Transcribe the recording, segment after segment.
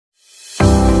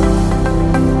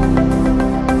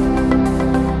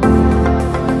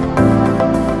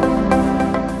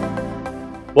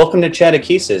Welcome to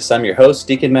Chattakesis. I'm your host,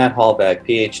 Deacon Matt Hallback,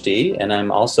 PhD, and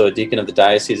I'm also a deacon of the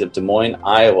Diocese of Des Moines,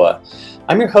 Iowa.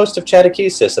 I'm your host of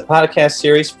Chattakesis, a podcast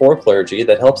series for clergy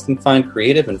that helps them find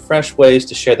creative and fresh ways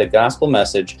to share the gospel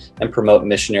message and promote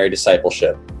missionary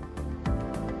discipleship.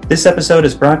 This episode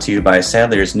is brought to you by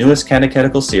Sadlier's newest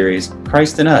catechetical series,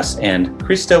 Christ in Us and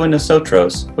Christo in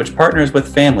Nosotros, which partners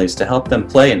with families to help them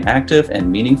play an active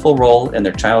and meaningful role in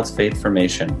their child's faith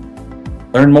formation.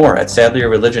 Learn more at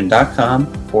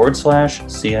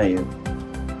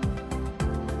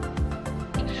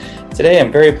sadlierreligion.com/CIU. Today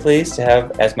I'm very pleased to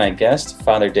have as my guest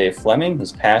Father Dave Fleming,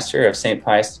 who's pastor of St.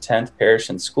 Pius X Parish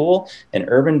and School in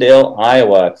Urbandale,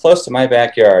 Iowa, close to my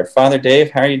backyard. Father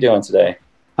Dave, how are you doing today?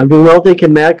 I'm doing well,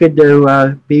 Deacon Matt. Good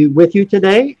to be with you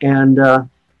today. And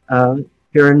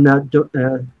here in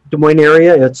Des Moines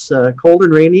area, it's cold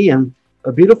and rainy and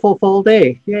a beautiful fall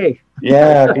day. Yay.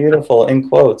 Yeah, beautiful, in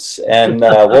quotes. And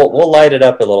we'll light it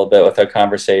up a little bit with our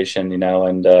conversation,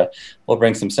 and we'll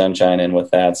bring some sunshine in with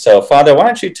that. So, Father, why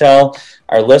don't you tell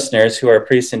our listeners who are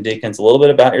priests and deacons a little bit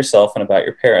about yourself and about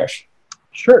your parish?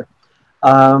 Sure.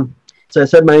 So I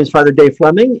said my name is Father Dave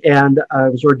Fleming, and I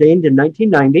was ordained in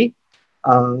 1990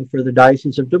 for the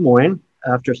Diocese of Des Moines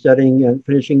after studying and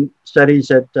finishing studies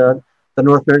at the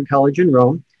North American College in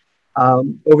Rome.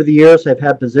 Over the years, I've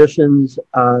had positions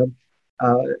at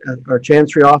our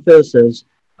Chancery office as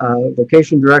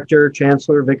Vocation Director,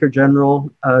 Chancellor, Vicar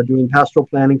General, doing pastoral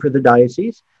planning for the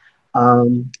diocese.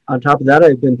 On top of that,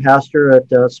 I've been pastor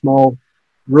at a small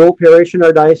rural parish in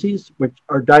our diocese, which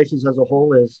our diocese as a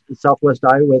whole is Southwest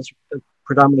Iowa. It's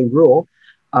predominantly rural.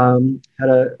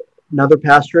 Had another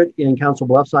pastorate in Council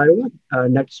Bluffs, Iowa,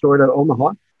 next door to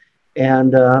Omaha.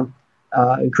 And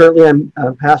currently I'm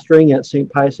pastoring at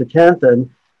St. Pius X. And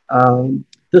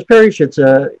this parish,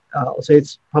 I'll say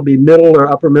it's probably middle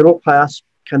or upper middle class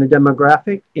kind of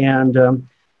demographic. And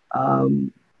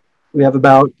we have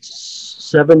about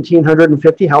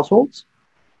 1,750 households.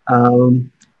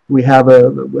 We have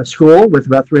a school with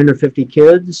about 350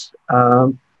 kids,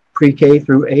 pre-K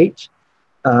through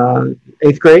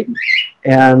 8th grade.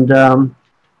 And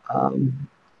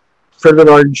fairly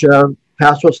large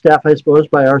pastoral staff, I suppose,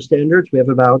 by our standards. We have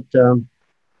about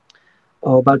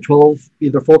 12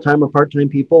 either full-time or part-time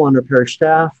people on our parish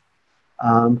staff.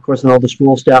 Of course, and all the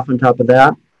school staff on top of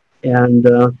that. And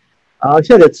like I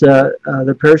said, it's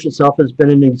the parish itself has been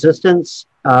in existence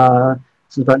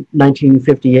since about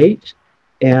 1958,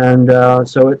 and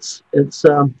so it's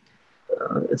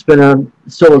been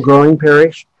still a growing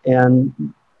parish, and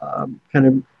kind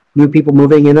of new people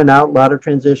moving in and out, a lot of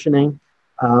transitioning.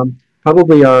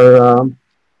 Probably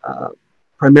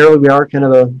primarily we are kind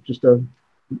of a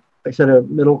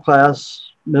middle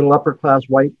upper class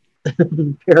white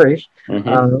parish,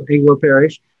 Anglo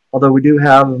parish. Although we do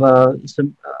have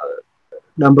some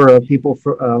number of people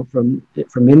from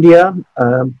India.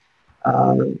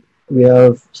 We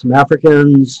have some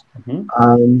Africans,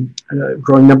 a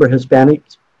growing number of Hispanic,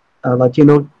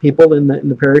 Latino people in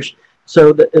the parish.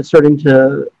 So it's starting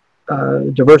to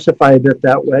diversify a bit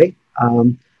that way.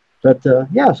 So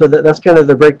that's kind of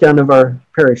the breakdown of our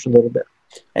parish a little bit.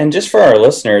 And just for our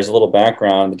listeners, a little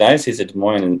background, the Diocese of Des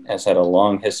Moines has had a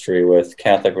long history with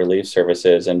Catholic Relief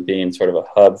Services and being sort of a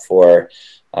hub for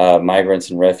migrants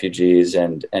and refugees.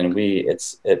 And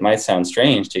it might sound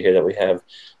strange to hear that we have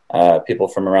people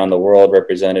from around the world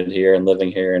represented here and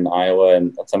living here in Iowa,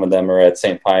 and some of them are at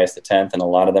St. Pius X, and a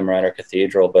lot of them are at our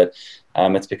cathedral, but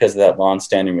it's because of that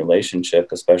long-standing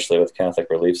relationship, especially with Catholic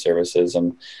Relief Services,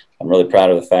 and I'm really proud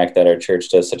of the fact that our church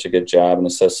does such a good job and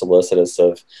is so solicitous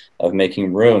of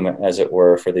making room, as it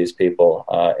were, for these people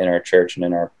in our church and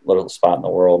in our little spot in the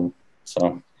world.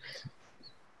 So,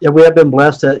 yeah, we have been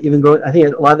blessed that I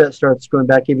think a lot of that starts going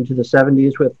back even to the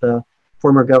 70s with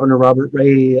former Governor Robert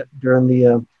Ray during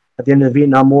at the end of the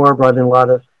Vietnam War, brought in a lot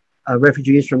of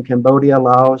refugees from Cambodia,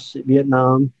 Laos,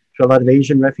 Vietnam, so a lot of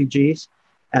Asian refugees.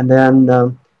 And then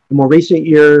in more recent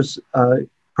years,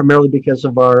 primarily because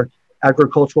of our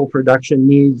agricultural production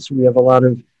needs, we have a lot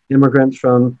of immigrants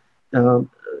from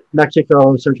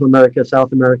Mexico, Central America,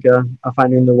 South America,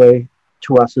 finding their way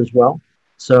to us as well.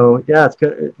 So yeah, it's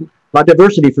got a lot of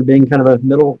diversity for being kind of a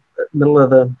middle of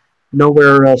the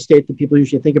nowhere state that people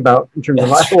usually think about in terms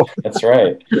of Iowa. That's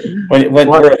right. When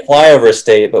we're a flyover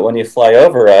state, but when you fly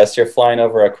over us, you're flying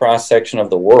over a cross section of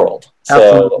the world.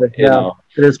 Absolutely. So, you know,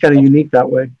 it is kind of unique that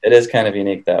way. It is kind of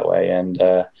unique that way, and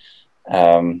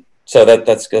so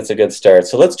that's a good start.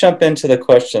 So let's jump into the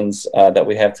questions that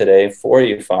we have today for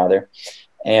you, Father.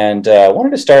 And I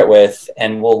wanted to start with,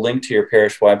 and we'll link to your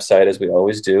parish website as we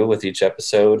always do with each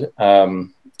episode.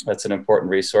 That's an important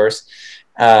resource.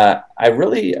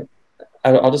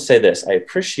 I'll just say this. I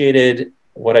appreciated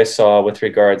what I saw with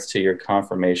regards to your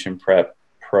confirmation prep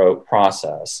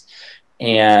process.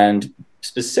 And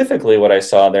specifically what I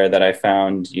saw there that I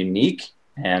found unique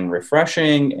and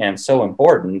refreshing and so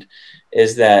important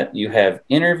is that you have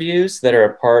interviews that are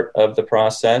a part of the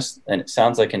process. And it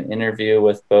sounds like an interview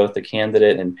with both the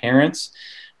candidate and parents.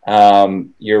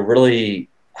 You're really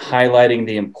highlighting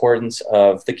the importance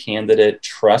of the candidate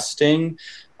trusting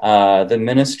the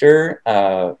minister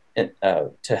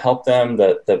to help them,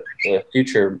 the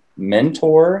future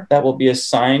mentor that will be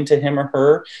assigned to him or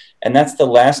her. And that's the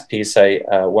last piece I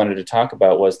wanted to talk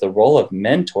about, was the role of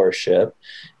mentorship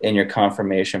in your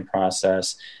confirmation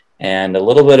process. And a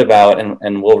little bit about,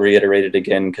 and we'll reiterate it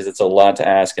again because it's a lot to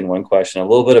ask in one question, a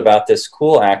little bit about this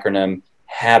cool acronym,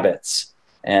 HABITS,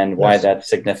 and why that's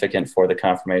significant for the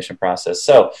confirmation process.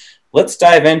 So let's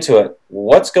dive into it.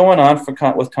 What's going on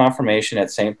with confirmation at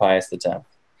St. Pius X?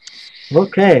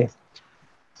 Okay.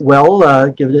 Well,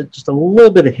 give it just a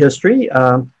little bit of history.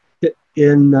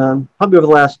 In probably over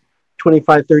the last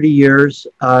 25, 30 years,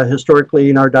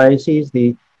 historically in our diocese,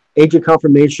 the age of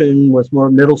confirmation was more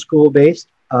middle school based,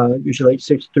 usually like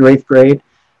 6th through 8th grade.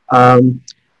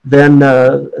 Then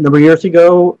a number of years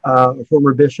ago, a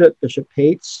former bishop, Bishop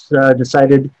Pates,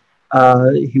 decided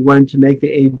he wanted to make the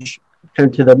age kind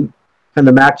of to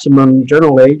the maximum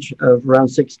general age of around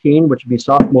 16, which would be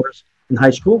sophomores in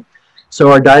high school. So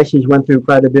our diocese went through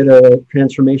quite a bit of a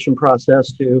transformation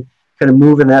process to kind of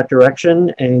move in that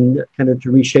direction and kind of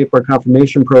to reshape our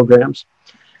confirmation programs.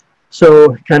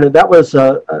 So kind of that was,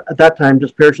 at that time,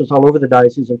 just parishes all over the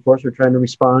diocese, of course, were trying to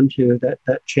respond to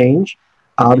that change.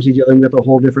 Obviously dealing with a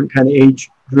whole different kind of age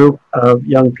group of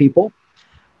young people.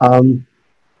 From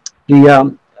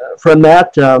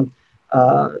that,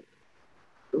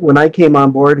 when I came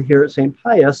on board here at St.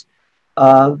 Pius,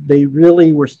 they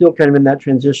really were still kind of in that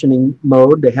transitioning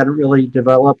mode. They hadn't really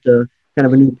developed a kind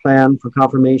of a new plan for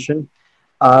confirmation.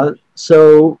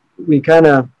 So we kind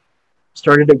of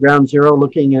started at ground zero,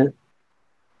 looking at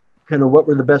kind of what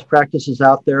were the best practices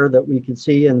out there that we could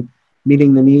see and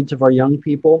meeting the needs of our young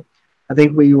people. I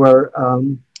think we were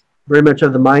very much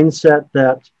of the mindset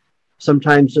that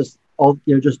sometimes just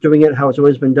doing it how it's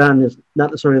always been done is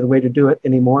not necessarily the way to do it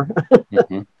anymore,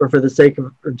 or for the sake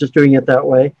of just doing it that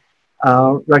way.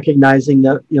 Recognizing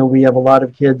that we have a lot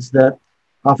of kids that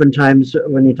oftentimes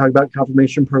when you talk about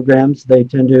confirmation programs, they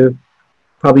tend to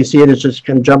probably see it as just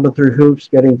kind of jumping through hoops,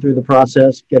 getting through the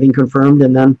process, getting confirmed,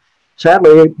 and then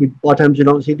sadly, a lot of times you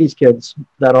don't see these kids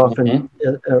that often,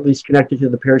 at least connected to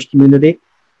the parish community.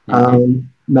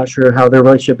 Not sure how their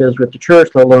relationship is with the church,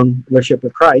 let alone relationship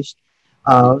with Christ.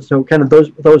 So kind of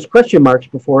those question marks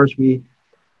before us, we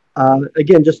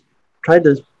again just tried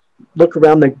to look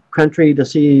around the country to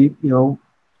see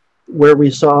where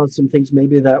we saw some things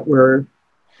maybe that were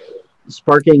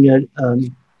sparking a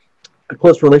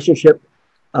close relationship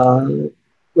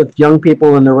with young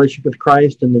people and their relationship with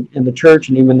Christ and the church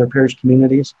and even their parish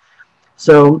communities.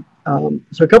 So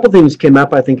a couple of things came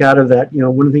up, I think, out of that.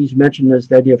 One of the things you mentioned is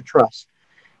the idea of trust.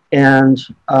 And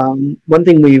one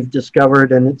thing we've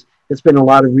discovered, and it's been a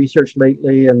lot of research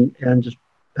lately and just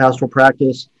pastoral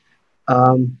practice,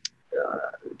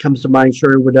 comes to mind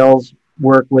Sherry Waddell's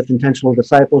work with intentional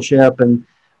discipleship and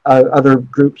other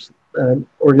groups,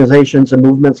 organizations and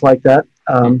movements like that.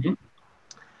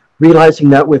 Realizing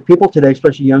that with people today,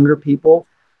 especially younger people,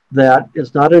 that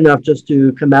it's not enough just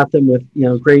to come at them with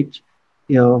great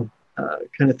kind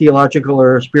of theological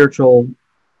or spiritual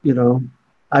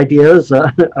ideas,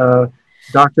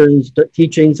 doctrines,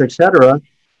 teachings, etc.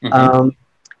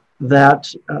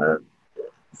 That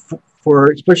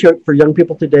especially for young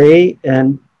people today,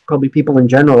 and probably people in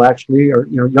general, actually, or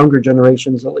younger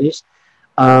generations at least,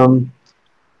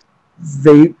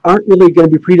 they aren't really going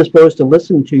to be predisposed to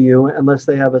listen to you unless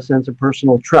they have a sense of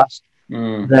personal trust.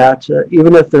 That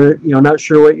even if they're not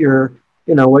sure what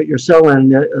you're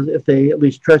selling, if they at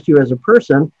least trust you as a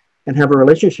person and have a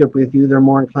relationship with you, they're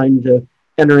more inclined to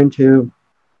enter into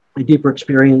a deeper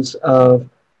experience of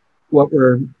what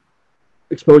we're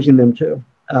exposing them to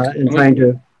and trying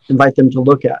to invite them to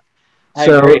look at. I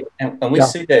agree. And we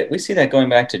see that going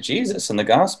back to Jesus in the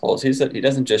Gospels. He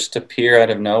doesn't just appear out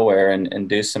of nowhere and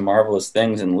do some marvelous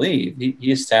things and leave.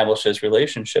 He establishes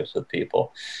relationships with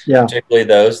people, particularly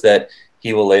those that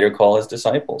he will later call his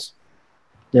disciples.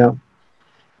 Yeah.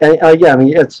 And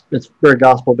it's very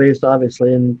gospel based,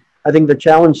 obviously. And I think the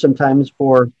challenge sometimes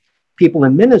for people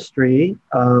in ministry,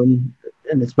 and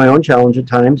it's my own challenge at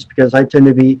times, because I tend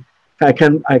to be, I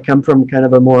come from kind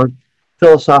of a more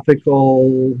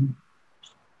philosophical,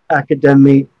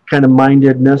 academic kind of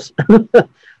mindedness,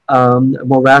 a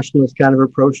more rationalist kind of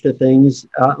approach to things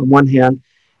on one hand,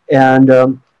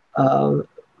 and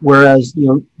Whereas,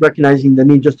 recognizing the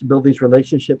need just to build these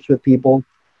relationships with people.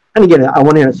 And again, on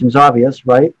one hand, it seems obvious,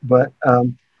 right? But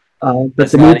the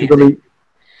need to really,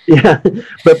 yeah,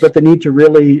 but the need to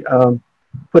really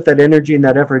put that energy and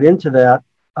that effort into that,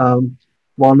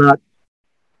 while not,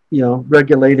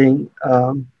 regulating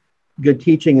good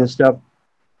teaching and stuff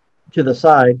to the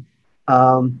side.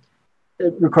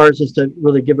 It requires us to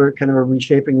really give her kind of a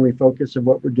reshaping, refocus of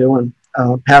what we're doing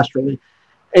pastorally.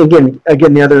 And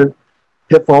again, the other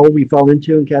pitfall we fall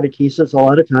into in catechesis a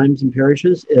lot of times in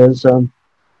parishes is,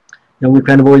 we've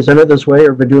kind of always done it this way,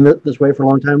 or been doing it this way for a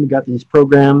long time. We've got these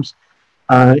programs,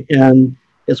 and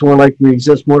it's more like we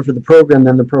exist more for the program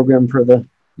than the program for the,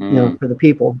 for the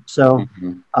people. So,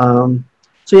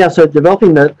 so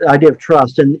developing the idea of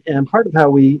trust, and part of how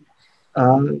we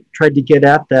tried to get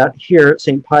at that here at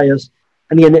St. Pius,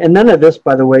 and none of this,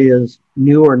 by the way, is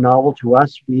new or novel to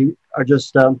us. We are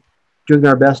just doing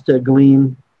our best to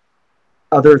glean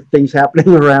other things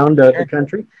happening around the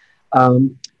country.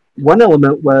 One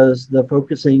element was the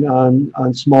focusing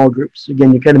on small groups.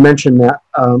 Again, you kind of mentioned that.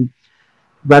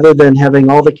 Rather than having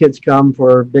all the kids come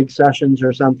for big sessions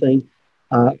or something,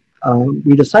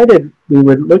 we decided we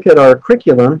would look at our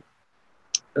curriculum,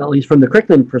 at least from the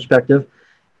curriculum perspective.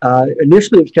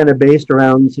 Initially, it was kind of based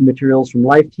around some materials from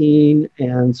Life Teen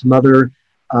and some other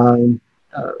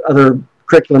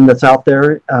curriculum that's out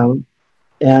there.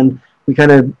 And we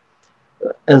kind of,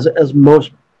 as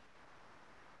most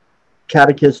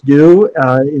catechists do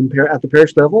at the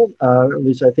parish level, at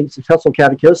least I think successful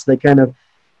catechists, they kind of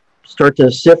start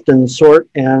to sift and sort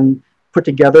and put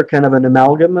together kind of an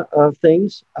amalgam of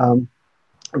things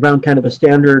around kind of a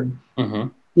standard,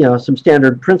 some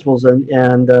standard principles and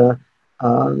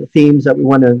themes that we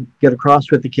want to get across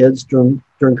with the kids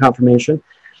during confirmation.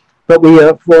 But we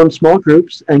formed small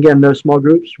groups. And again, those small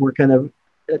groups were kind of,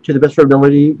 to the best of our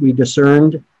ability, we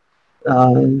discerned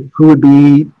who would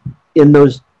be in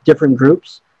those different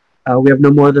groups. We have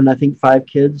no more than, I think, 5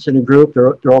 kids in a group.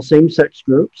 They're all same-sex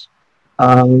groups.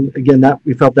 Again, that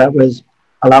we felt that was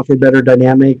allow for better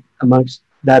dynamic amongst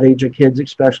that age of kids,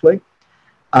 especially.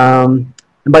 And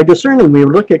by discerning, we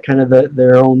look at kind of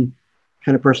their own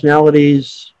kind of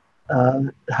personalities,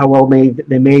 how well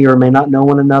they may or may not know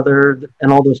one another,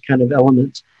 and all those kind of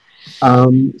elements.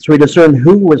 So we discern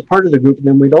who was part of the group, and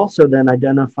then we'd also then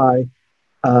identify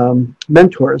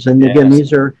mentors. And again,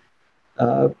 these are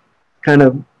kind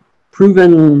of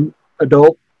proven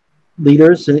adult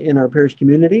leaders in our parish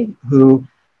community who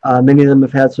many of them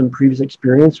have had some previous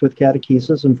experience with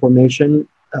catechesis and formation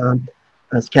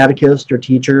as catechists or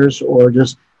teachers or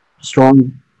just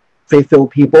strong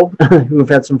faith-filled people who have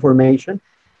had some formation.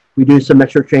 We do some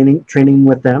extra training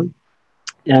with them.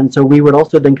 And so we would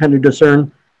also then kind of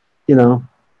discern,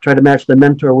 try to match the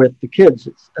mentor with the kids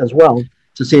as well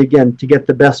to see, again, to get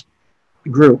the best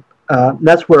group.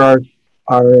 That's where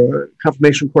our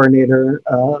confirmation coordinator,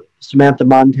 Samantha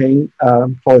Montaigne,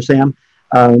 Father Sam,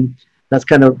 that's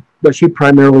kind of what she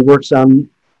primarily works on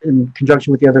in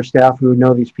conjunction with the other staff who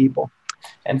know these people.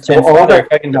 And so, Father,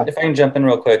 if I can jump in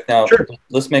real quick now, sure.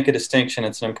 Let's make a distinction.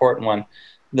 It's an important one.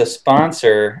 The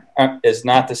sponsor is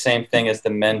not the same thing as the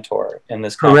mentor in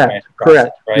this confirmation process,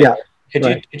 right? Yeah.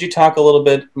 Could you talk a little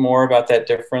bit more about that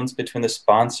difference between the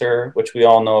sponsor, which we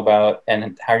all know about,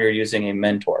 and how you're using a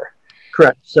mentor?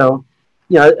 Correct. So,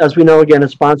 as we know, again, a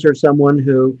sponsor is someone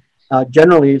who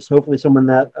generally is hopefully someone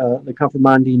that the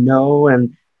confirmandi know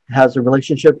and has a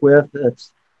relationship with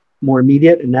that's more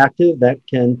immediate and active, that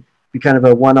can be kind of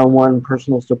a one-on-one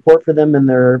personal support for them in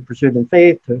their pursuit in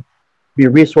faith, to be a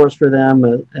resource for them,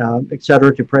 et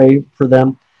cetera, to pray for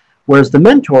them. Whereas the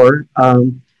mentor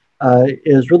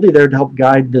is really there to help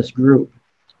guide this group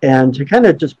and to kind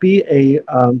of just be a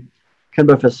kind of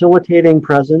a facilitating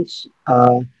presence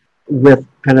with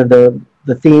kind of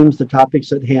the themes, the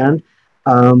topics at hand.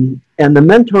 And the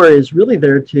mentor is really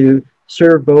there to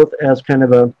serve both as kind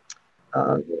of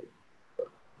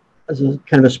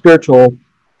a spiritual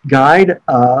guide,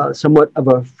 somewhat of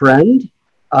a friend,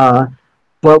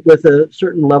 but with a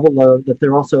certain level of that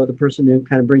they're also the person who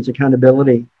kind of brings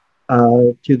accountability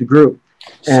to the group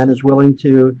and is willing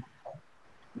to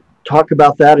talk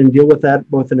about that and deal with that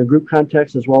both in a group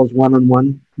context as well as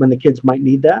one-on-one when the kids might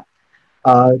need that,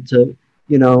 to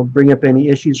bring up any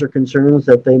issues or concerns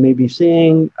that they may be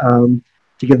seeing, to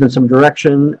give them some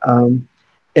direction.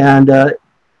 And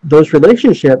those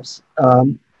relationships,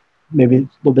 maybe a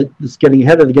little bit, just getting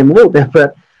ahead of the game a little bit,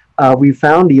 but we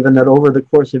found even that over the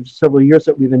course of several years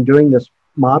that we've been doing this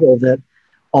model, that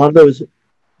all of those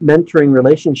mentoring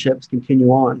relationships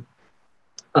continue on.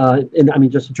 And I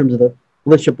mean, just in terms of the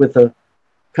relationship with a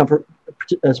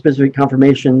specific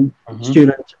confirmation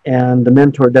student and the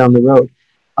mentor down the road.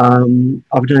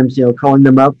 Oftentimes, calling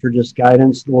them up for just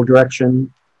guidance, a little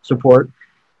direction, support.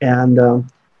 And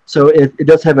so it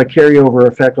does have a carryover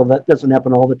effect, although that doesn't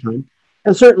happen all the time.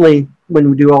 And certainly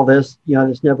when we do all this,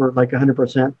 it's never like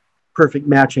 100% perfect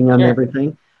matching on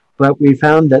everything. But we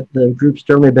found that the groups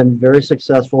certainly have been very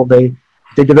successful. They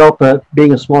develop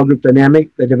being a small group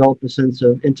dynamic, they develop a sense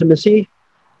of intimacy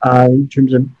in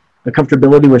terms of the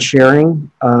comfortability with sharing,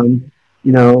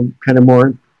 kind of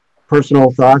more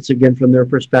personal thoughts, again, from their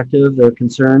perspective, their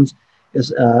concerns.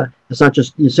 It's not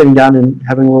just you sitting down and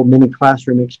having a little mini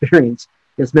classroom experience.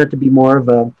 It's meant to be more of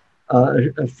a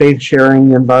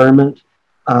faith-sharing environment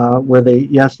where they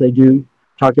do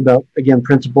talk about, again,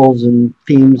 principles and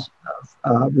themes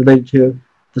related to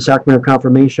the sacrament of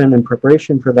confirmation and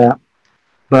preparation for that.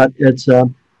 But it's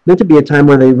meant to be a time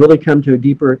where they really come to a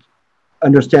deeper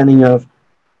understanding of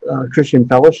Christian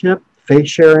fellowship, faith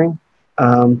sharing,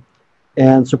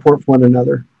 and support for one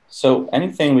another. So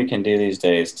anything we can do these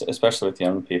days, especially with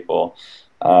young people,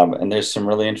 and there's some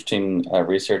really interesting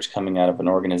research coming out of an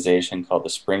organization called the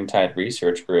Springtide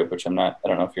Research Group, which I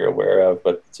don't know if you're aware of,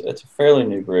 but it's a fairly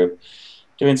new group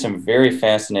doing some very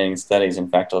fascinating studies. In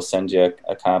fact, I'll send you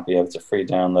a copy of, it's a free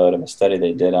download of a study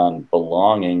they did on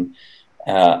belonging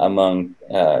among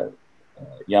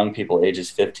young people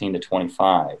ages 15 to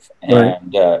 25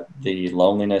 and the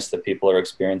loneliness that people are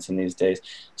experiencing these days.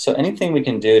 So anything we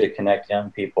can do to connect young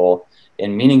people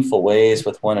in meaningful ways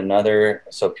with one another,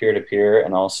 so peer-to-peer,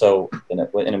 and also in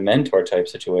a mentor type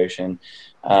situation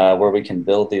where we can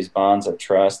build these bonds of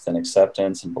trust and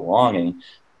acceptance and belonging,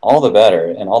 all the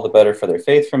better, and all the better for their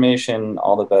faith formation,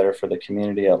 all the better for the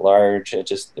community at large. It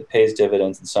pays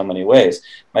dividends in so many ways.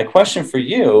 My question for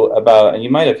you about, and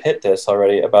you might have hit this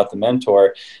already, about the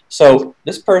mentor. So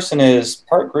this person is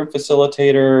part group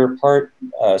facilitator, part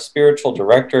spiritual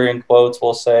director, in quotes,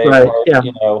 we'll say,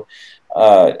 doing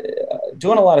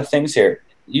a lot of things here.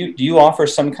 Do you offer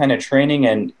some kind of training,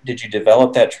 and did you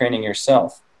develop that training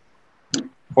yourself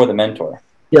for the mentor?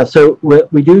 Yeah, so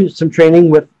we do some training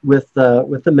with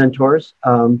the mentors.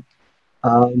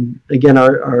 Again,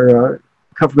 our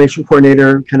confirmation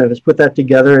coordinator kind of has put that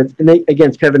together, and again,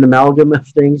 it's kind of an amalgam of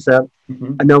things. I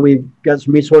know we've got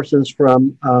some resources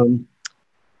from. I'm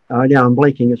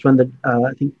blanking. It's from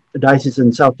I think the diocese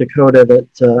in South Dakota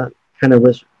that kind of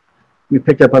we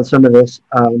picked up on some of this.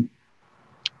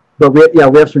 But we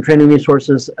have some training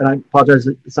resources, and I apologize,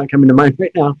 it's not coming to mind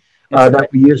right now, that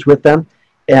we use with them.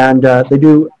 And they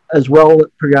do as well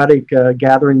periodic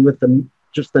gathering with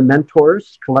the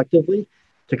mentors collectively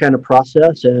to kind of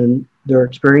process and their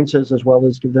experiences, as well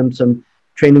as give them some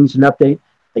trainings and update.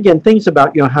 Again, things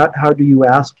about, how do you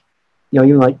ask,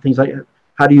 even like things like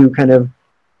how do you kind of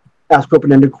ask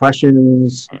open-ended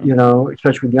questions,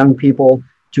 especially with young people,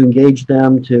 to engage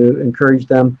them, to encourage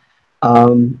them.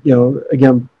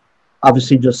 Again,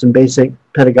 obviously just some basic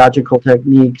pedagogical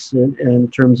techniques in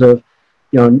terms of,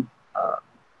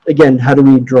 again, how do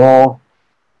we draw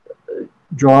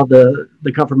the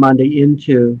confirmandi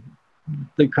into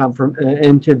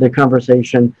the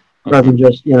conversation rather than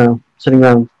just sitting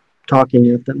around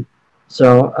talking at them.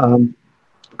 So,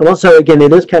 but also again,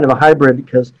 it is kind of a hybrid,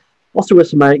 because also with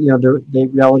some the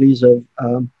realities of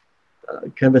kind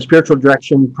of a spiritual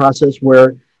direction process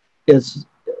where it's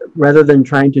rather than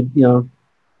trying to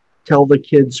tell the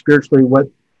kids spiritually what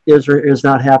is or is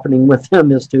not happening with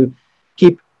them, is to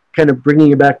keep kind of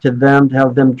bringing it back to them, to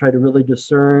have them try to really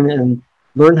discern and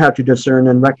learn how to discern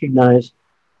and recognize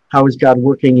how is God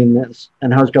working in this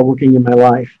and how is God working in my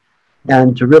life,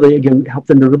 and to really, again, help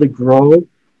them to really grow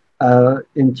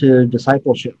into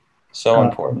discipleship. So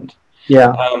important.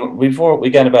 Yeah. We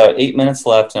got about 8 minutes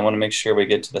left, and I want to make sure we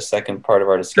get to the second part of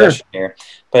our discussion here.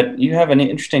 But you have an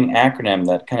interesting acronym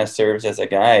that kind of serves as a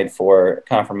guide for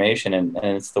confirmation, and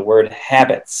it's the word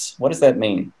HABITS. What does that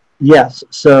mean? Yes,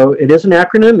 so it is an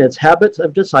acronym. It's Habits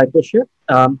of Discipleship.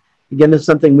 Again, this is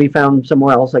something we found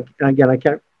somewhere else.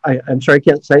 I'm sorry, I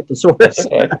can't cite the source.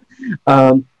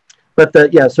 But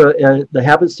the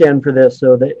habits stand for this.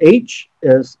 So the H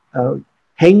is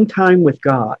hang time with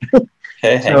God.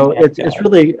 So it's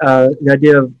really the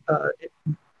idea of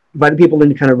inviting people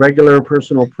into kind of regular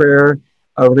personal prayer,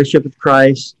 a relationship with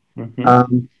Christ.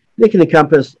 They can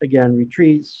encompass, again,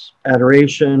 retreats,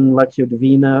 adoration, Lectio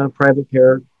Divina, private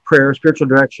prayer, spiritual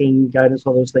direction, guidance,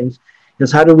 all those things.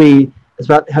 It's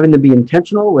about having to be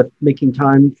intentional with making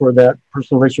time for that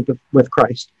personal relationship with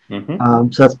Christ. So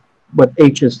that's what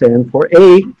H is stand for.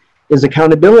 A is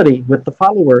accountability with the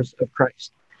followers of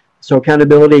Christ. So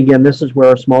accountability, again, this is where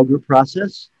our small group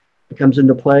process comes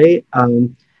into play.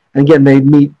 And again, they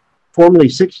meet formally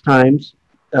 6 times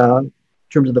in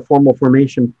terms of the formal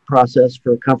formation process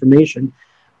for confirmation.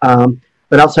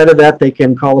 But outside of that, they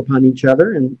can call upon each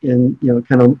other and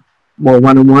kind of more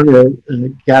one-on-one or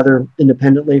gather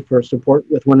independently for support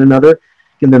with one another.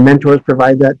 Again, their mentors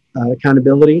provide that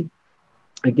accountability.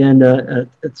 Again,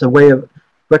 it's a way of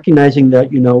recognizing that,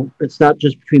 it's not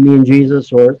just between me and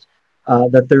Jesus, or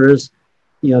that there is,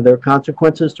 there are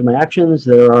consequences to my actions,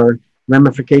 there are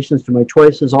ramifications to my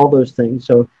choices, all those things.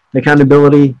 So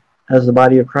accountability as the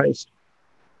body of Christ.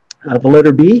 The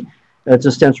letter B, it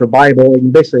just stands for Bible,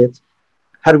 and basically it's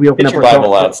how do we open Get up your our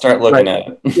Bible out, start looking at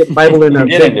it. Get Bible in a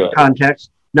big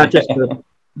context, not just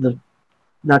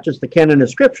not just the canon of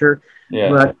Scripture,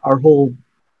 but our whole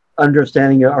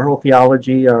understanding, our whole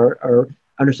theology, our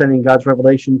understanding God's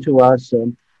revelation to us,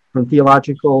 from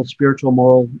theological, spiritual,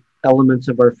 moral elements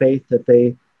of our faith, that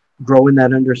they grow in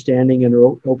that understanding and are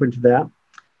open to that.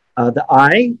 The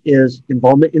I is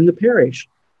involvement in the parish.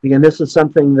 Again, this is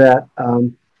something that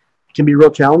can be a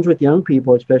real challenge with young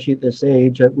people, especially at this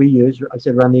age that we use. I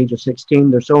said around the age of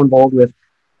 16, they're so involved with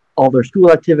all their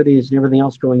school activities and everything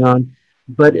else going on.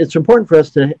 But it's important for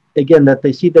us to, again, that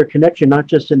they see their connection, not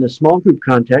just in the small group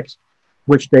context,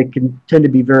 which they can tend to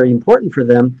be very important for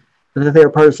them, but that they are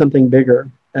part of something bigger.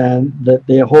 And that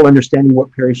the whole understanding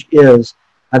what parish is,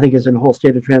 I think, is in a whole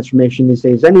state of transformation these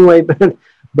days anyway,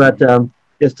 but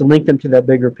is to link them to that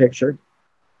bigger picture.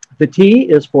 The T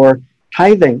is for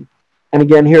tithing. And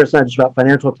again, here it's not just about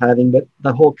financial tithing, but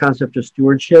the whole concept of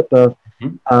stewardship of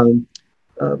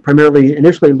primarily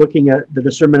initially looking at the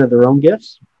discernment of their own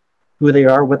gifts, who they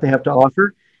are, what they have to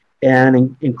offer,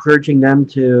 and encouraging them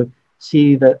to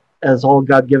see that as all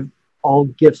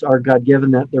gifts are God-given,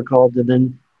 that they're called to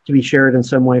then to be shared in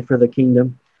some way for the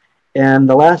kingdom. And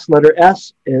the last letter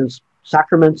S is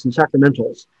sacraments and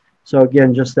sacramentals. So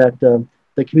again, just that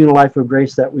the communal life of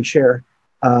grace that we share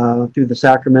through the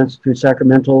sacraments, through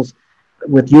sacramentals,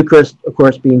 with Eucharist, of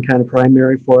course, being kind of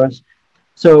primary for us.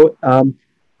 So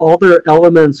all their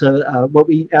elements, what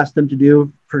we ask them to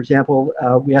do, for example,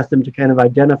 we ask them to kind of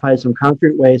identify some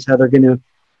concrete ways how they're going to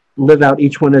live out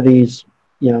each one of these,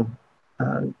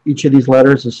 each of these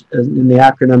letters is in the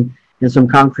acronym in some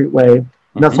concrete way.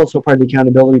 And that's also part of the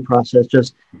accountability process.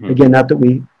 Just, again, not that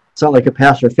it's not like a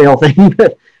pass or fail thing,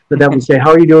 but that we say, how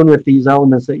are you doing with these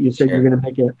elements that you said you're going to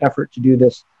make an effort to do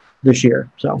this year?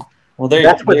 So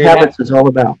that's what Habits is all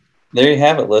about. There you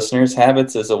have it, listeners.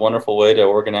 Habits is a wonderful way to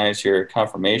organize your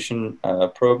confirmation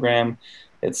program.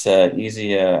 It's an easy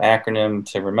acronym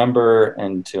to remember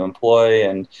and to employ.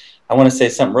 And I want to say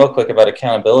something real quick about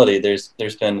accountability.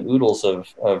 There's been oodles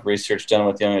of research done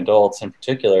with young adults in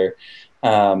particular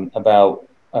about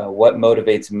what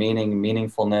motivates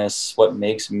meaningfulness, what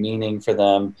makes meaning for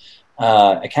them.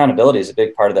 Accountability is a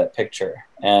big part of that picture,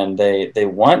 and they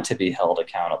want to be held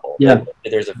accountable. Yeah.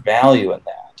 There's a value in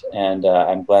that, and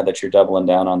I'm glad that you're doubling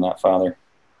down on that, Father.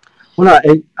 Well,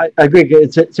 no, I agree.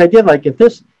 It's idea like if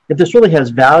this really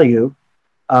has value,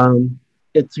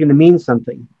 it's going to mean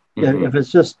something. If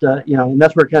it's just and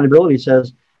that's where accountability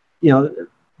says,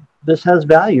 this has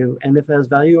value, and if it has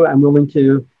value, I'm willing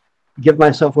to give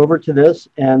myself over to this,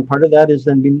 and part of that is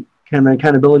then being kind of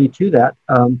accountability to that.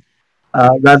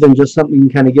 Rather than just something you can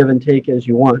kind of give and take as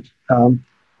you want,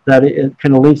 that it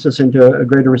kind of links us into a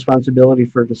greater responsibility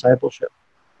for discipleship.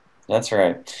 That's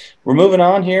right. We're moving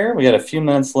on here. We got a few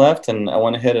minutes left, and I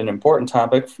want to hit an important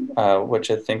topic,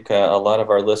 which I think a lot of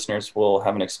our listeners will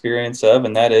have an experience of,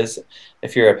 and that is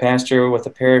if you're a pastor with a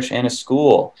parish and a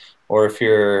school, or if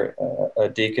you're a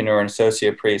deacon or an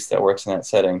associate priest that works in that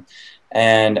setting.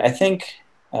 And I think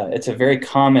it's a very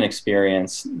common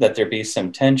experience that there be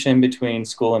some tension between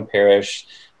school and parish,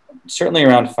 certainly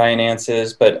around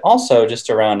finances, but also just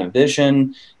around a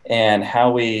vision and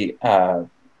how we,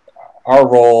 our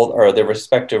role or the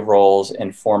respective roles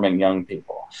in forming young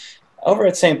people. Over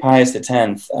at St. Pius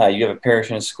X, you have a parish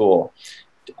and a school.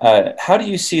 How do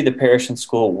you see the parish and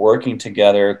school working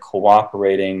together,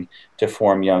 cooperating to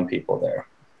form young people there?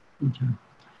 Okay.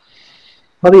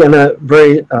 Probably on a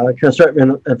very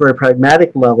a very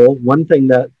pragmatic level, one thing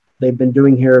that they've been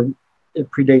doing here,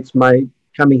 it predates my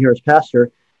coming here as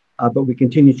pastor, but we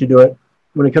continue to do it.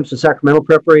 When it comes to sacramental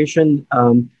preparation,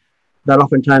 that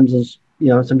oftentimes is,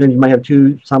 sometimes you might have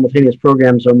two simultaneous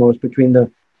programs almost between the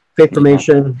faith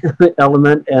formation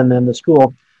element and then the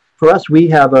school. For us, we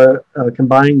have a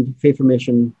combined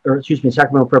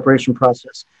sacramental preparation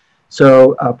process.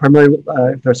 So primarily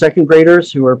with our second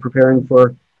graders who are preparing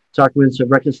for sacraments of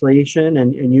reconciliation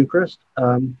and Eucharist,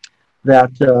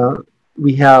 that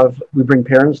we bring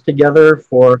parents together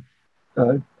for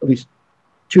at least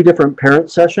 2 different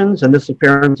parent sessions, and this is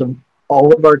parents of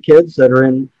all of our kids that are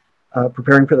in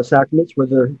preparing for the sacraments,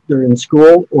 whether they're in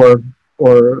school or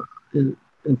in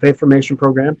faith formation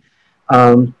program.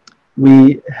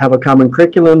 We have a common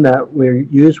curriculum that we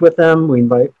use with them. We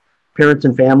invite parents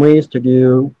and families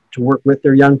to work with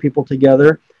their young people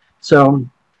together. So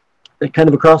kind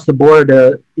of across the board,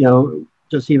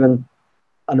 just even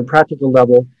on a practical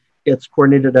level, it's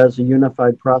coordinated as a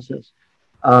unified process.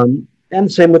 And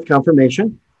same with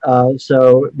confirmation.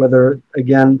 So whether,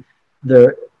 again,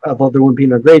 although there wouldn't be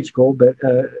in a grade school, but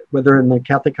whether in the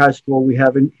Catholic high school we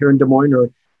have here in Des Moines or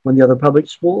one of the other public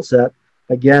schools, that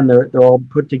again, they're all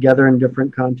put together in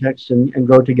different contexts and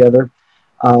go together.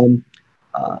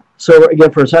 So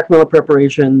again, for sacramental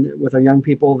preparation with our young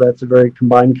people, that's a very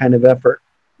combined kind of effort.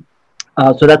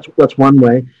 So that's one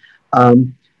way.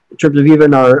 In terms of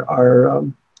even our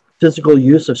physical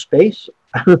use of space,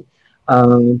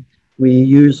 we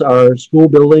use our school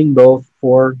building both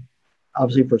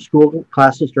obviously for school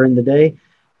classes during the day,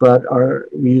 but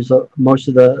we use most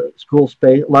of the school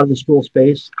space, a lot of the school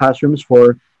space classrooms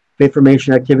for faith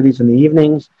formation activities in the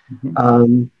evenings.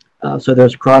 Mm-hmm. So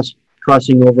there's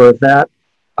crossing over of that.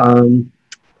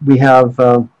 We have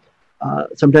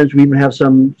sometimes we even have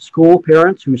some school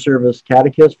parents who serve as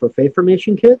catechists for faith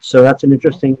formation kids. So that's an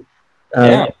interesting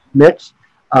mix.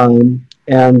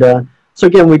 So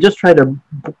again, we just try to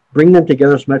bring them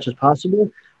together as much as possible.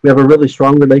 We have a really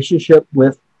strong relationship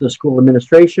with the school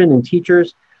administration and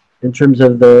teachers in terms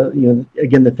of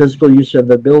the physical use of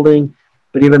the building,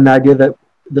 but even the idea that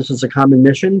this is a common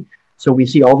mission. So we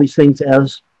see all these things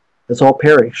as it's all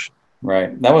parish.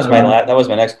 Right. That was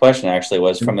my next question, actually,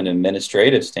 was from an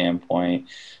administrative standpoint.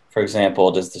 For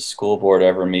example, does the school board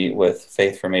ever meet with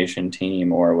faith formation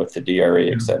team or with the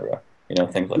DRE, et cetera?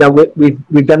 Things like that.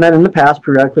 We've done that in the past.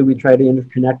 Periodically, we try to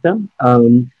interconnect them.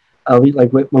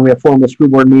 Like when we have formal school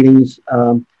board meetings,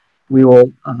 we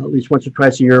will at least once or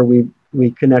twice a year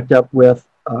we connect up with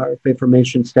our faith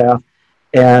formation staff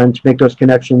and to make those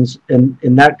connections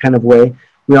in that kind of way.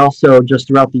 We also just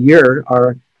throughout the year,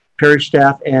 our parish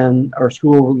staff and our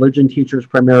school religion teachers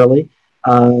primarily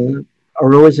are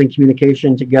always in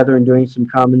communication together and doing some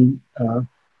common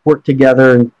work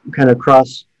together and kind of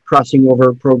crossing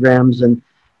over programs and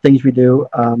things we do.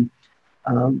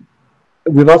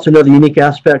 We've also know the unique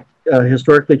aspect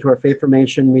historically to our faith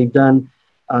formation. We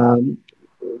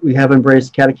have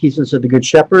embraced catechesis of the Good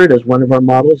Shepherd as one of our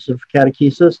models of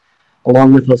catechesis,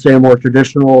 along with, let's say, a more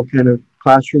traditional kind of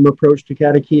classroom approach to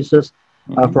catechesis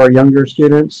for our younger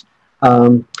students.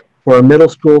 For our middle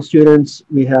school students,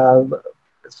 we have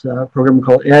a program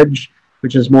called EDGE,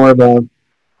 which is more of a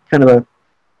kind of a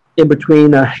in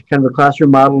between kind of a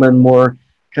classroom model and more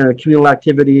kind of communal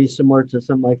activities, similar to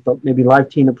some like maybe Live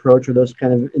Teen approach or those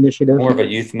kind of initiatives. More of a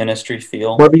youth ministry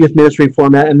feel. More of a youth ministry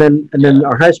format, and then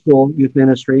our high school youth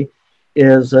ministry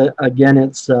is again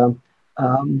it's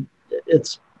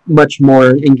much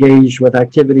more engaged with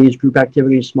activities, group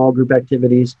activities, small group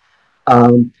activities.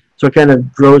 So it kind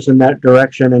of grows in that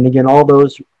direction, and again, all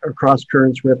those are cross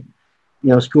currents with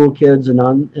school kids and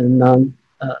non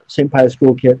St. Pius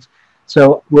school kids.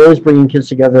 So we're always bringing kids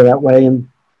together that way, and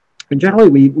generally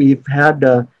we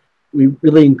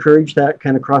really encourage that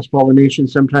kind of cross pollination.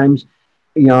 Sometimes,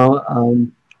 where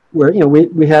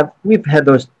we've had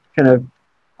those kind of,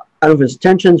 I don't know if it's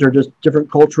tensions or just different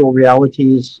cultural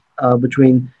realities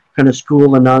between kind of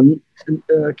school and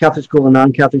Catholic school and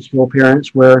non-Catholic school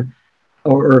parents,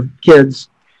 or kids.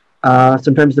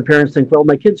 Sometimes the parents think, well,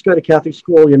 my kids go to Catholic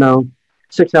school,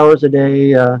 6 hours a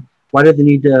day. Why do they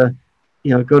need to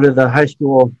go to the high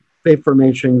school faith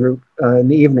formation group in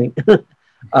the evening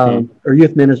or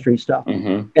youth ministry stuff?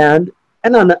 Mm-hmm. And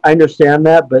I understand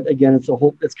that, but again,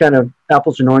 it's kind of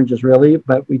apples and oranges really,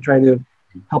 but we try to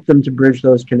help them to bridge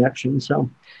those connections. So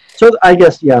I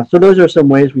guess, so those are some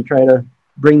ways we try to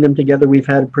bring them together. We've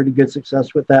had pretty good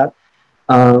success with that.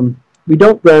 We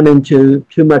don't run into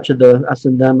too much of the us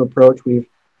and them approach. We've,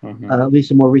 at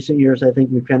least in more recent years, I think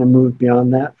we've kind of moved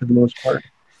beyond that for the most part.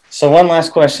 So one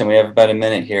last question. We have about a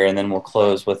minute here, and then we'll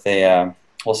close with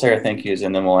we'll say our thank yous,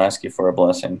 and then we'll ask you for a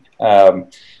blessing.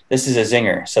 This is a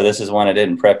zinger, so this is one I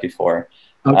didn't prep you for.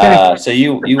 Okay. So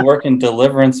you work in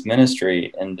deliverance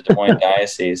ministry in the Des Moines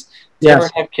Diocese. Do you ever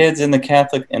have kids in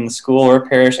the school or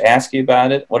parish ask you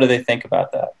about it? What do they think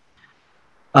about that?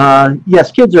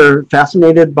 Yes, kids are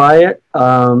fascinated by it.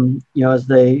 As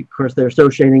they're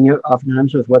associating it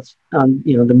oftentimes with what's on,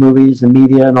 the movies and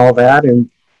media and all that. And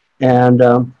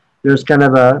there's kind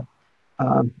of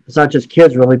it's not just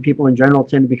kids really, people in general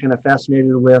tend to be kind of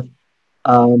fascinated with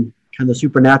kind of the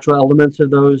supernatural elements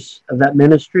of that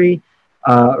ministry,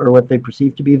 or what they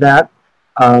perceive to be that.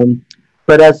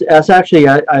 But as actually,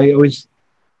 I always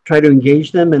try to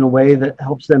engage them in a way that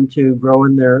helps them to grow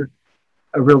in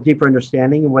a real deeper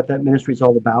understanding of what that ministry is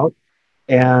all about,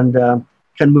 and kind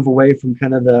of move away from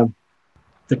kind of the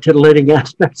the titillating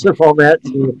aspects of all that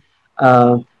to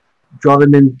draw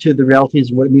them into the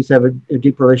realities of what it means to have a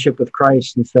deep relationship with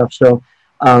Christ and stuff. So,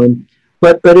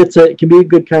 but it can be a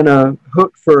good kind of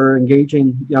hook for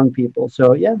engaging young people.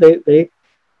 So yeah,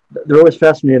 they're always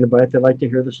fascinated by it. They like to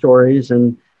hear the stories,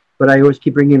 but I always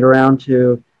keep bringing it around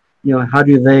to, how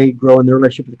do they grow in their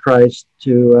relationship with Christ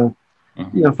to,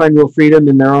 find real freedom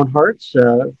in their own hearts,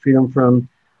 freedom from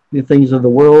the things of the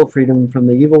world, freedom from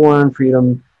the evil one,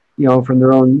 freedom, from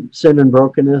their own sin and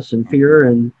brokenness and fear,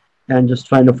 and just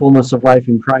find a fullness of life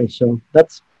in Christ. So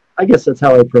I guess that's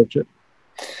how I approach it.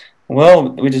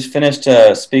 Well, we just finished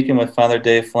speaking with Father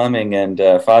Dave Fleming, and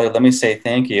Father, let me say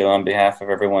thank you on behalf of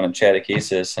everyone at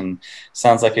Chattakeesis. And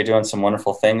sounds like you're doing some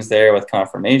wonderful things there with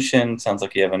confirmation. Sounds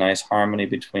like you have a nice harmony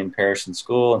between parish and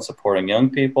school and supporting young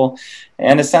people.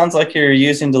 And it sounds like you're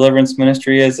using deliverance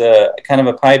ministry as a kind of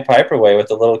a Pied Piper way with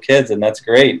the little kids, and that's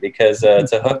great because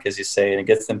it's a hook, as you say, and it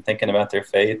gets them thinking about their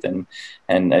faith and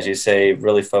as you say,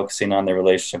 really focusing on their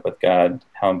relationship with God,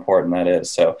 how important that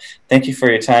is. So thank you for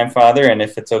your time, Father, and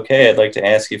if it's okay, I'd like to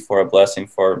ask you for a blessing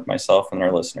for myself and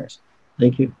our listeners.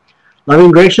 Thank you. Loving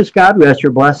and gracious God, we ask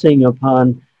your blessing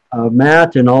upon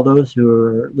Matt and all those who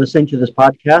are listening to this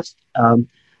podcast,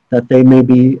 that they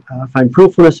may find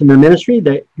fruitfulness in their ministry,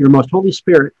 that your most Holy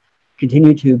Spirit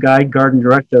continue to guide, guard, and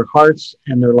direct their hearts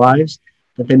and their lives,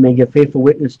 that they may give faithful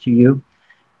witness to you.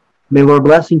 May Lord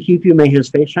bless and keep you. May his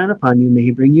face shine upon you. May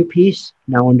he bring you peace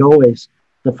now and always.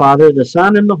 The Father, the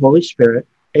Son, and the Holy Spirit.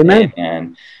 Amen.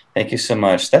 Amen. Thank you so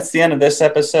much. That's the end of this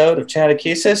episode of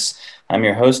Chattakeesis. I'm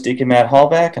your host, Deacon Matt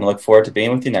Hallback, and look forward to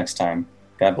being with you next time.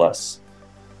 God bless.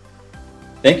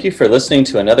 Thank you for listening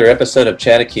to another episode of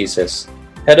Chattakeesis.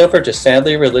 Head over to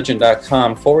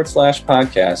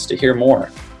sadleyreligion.com/podcast to hear more.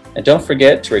 And don't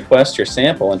forget to request your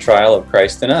sample and trial of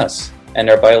Christ in Us and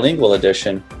our bilingual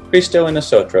edition, Cristo en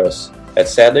Nosotros, at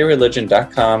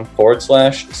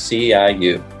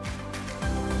sadleyreligion.com/CIU.